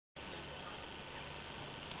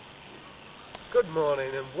Good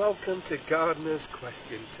morning and welcome to Gardener's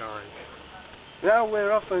Question Time. Now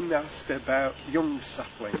we're often asked about young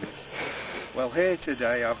saplings. Well, here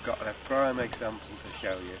today I've got a prime example to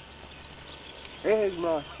show you. Here's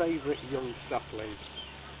my favourite young sapling.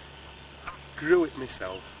 Grew it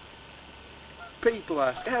myself. People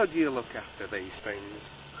ask, how do you look after these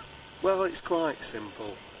things? Well, it's quite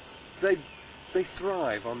simple. They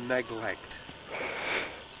thrive on neglect.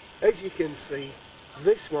 As you can see,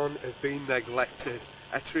 this one has been neglected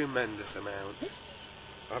a tremendous amount.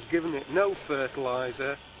 I've given it no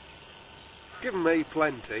fertiliser. Given me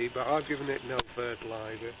plenty, but I've given it no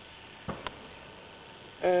fertiliser.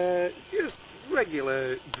 Just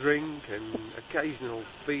regular drink and occasional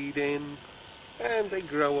feeding, and they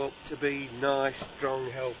grow up to be nice, strong,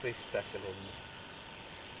 healthy specimens.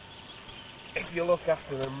 If you look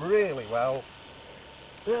after them really well,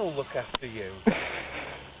 they'll look after you.